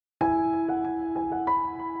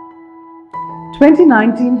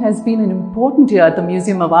2019 has been an important year at the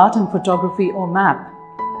Museum of Art and Photography, or MAP.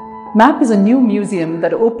 MAP is a new museum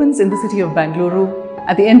that opens in the city of Bengaluru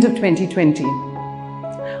at the end of 2020.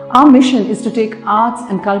 Our mission is to take arts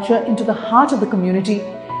and culture into the heart of the community,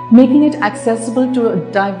 making it accessible to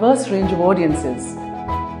a diverse range of audiences.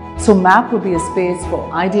 So MAP will be a space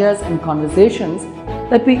for ideas and conversations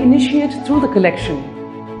that we initiate through the collection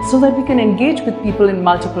so that we can engage with people in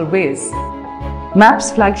multiple ways.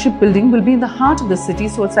 MAP's flagship building will be in the heart of the city,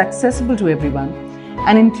 so it's accessible to everyone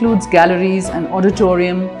and includes galleries, an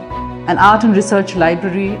auditorium, an art and research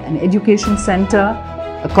library, an education center,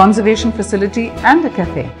 a conservation facility and a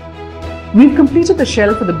cafe. We've completed the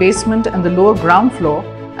shell for the basement and the lower ground floor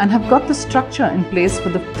and have got the structure in place for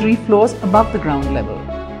the 3 floors above the ground level.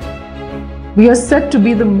 We are said to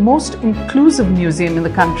be the most inclusive museum in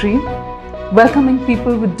the country, welcoming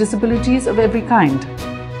people with disabilities of every kind,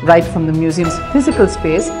 right from the museum's physical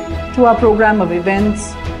space to our program of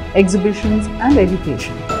events, exhibitions and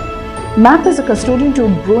education. MAP is a custodian to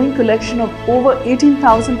a growing collection of over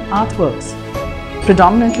 18,000 artworks,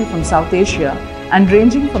 predominantly from South Asia and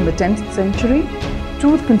ranging from the 10th century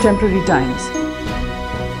to contemporary times.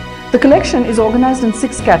 The collection is organized in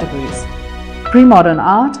 6 categories: pre-modern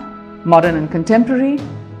art, modern and contemporary,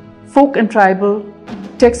 folk and tribal,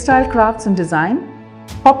 textile crafts and design,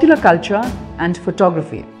 popular culture and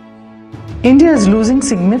photography. India is losing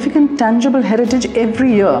significant tangible heritage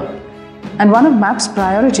every year, and one of MAP's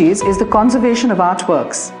priorities is the conservation of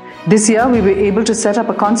artworks. This year we were able to set up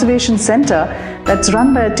a conservation center that's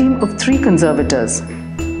run by a team of 3 conservators.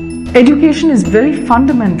 Education is very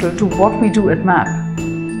fundamental to what we do at MAP,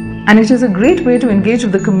 and it is a great way to engage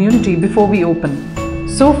with the community before we open.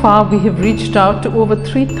 So far we have reached out to over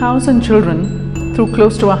 3,000 children through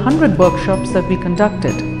close to 100 workshops that we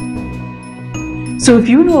conducted. So if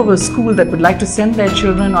you know of a school that would like to send their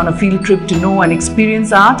children on a field trip to know and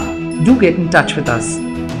experience art, do get in touch with us.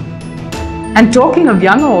 And talking of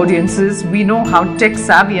younger audiences, we know how tech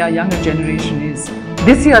savvy our younger generation is.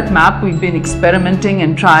 This year at MAP, we've been experimenting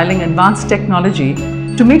and trialing advanced technology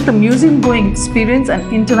to make the museum-going experience an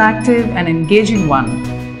interactive and engaging one.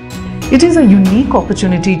 It is a unique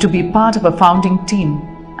opportunity to be part of a founding team,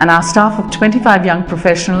 and our staff of 25 young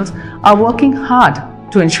professionals are working hard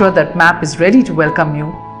to ensure that MAP is ready to welcome you.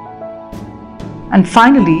 And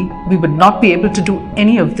finally, we would not be able to do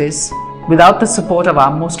any of this without the support of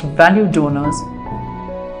our most valued donors,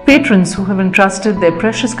 patrons who have entrusted their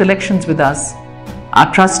precious collections with us,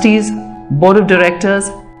 our trustees, board of directors,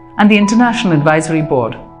 and the International Advisory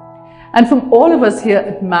Board. And from all of us here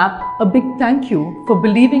at MAP, a big thank you for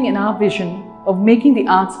believing in our vision of making the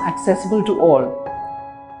arts accessible to all.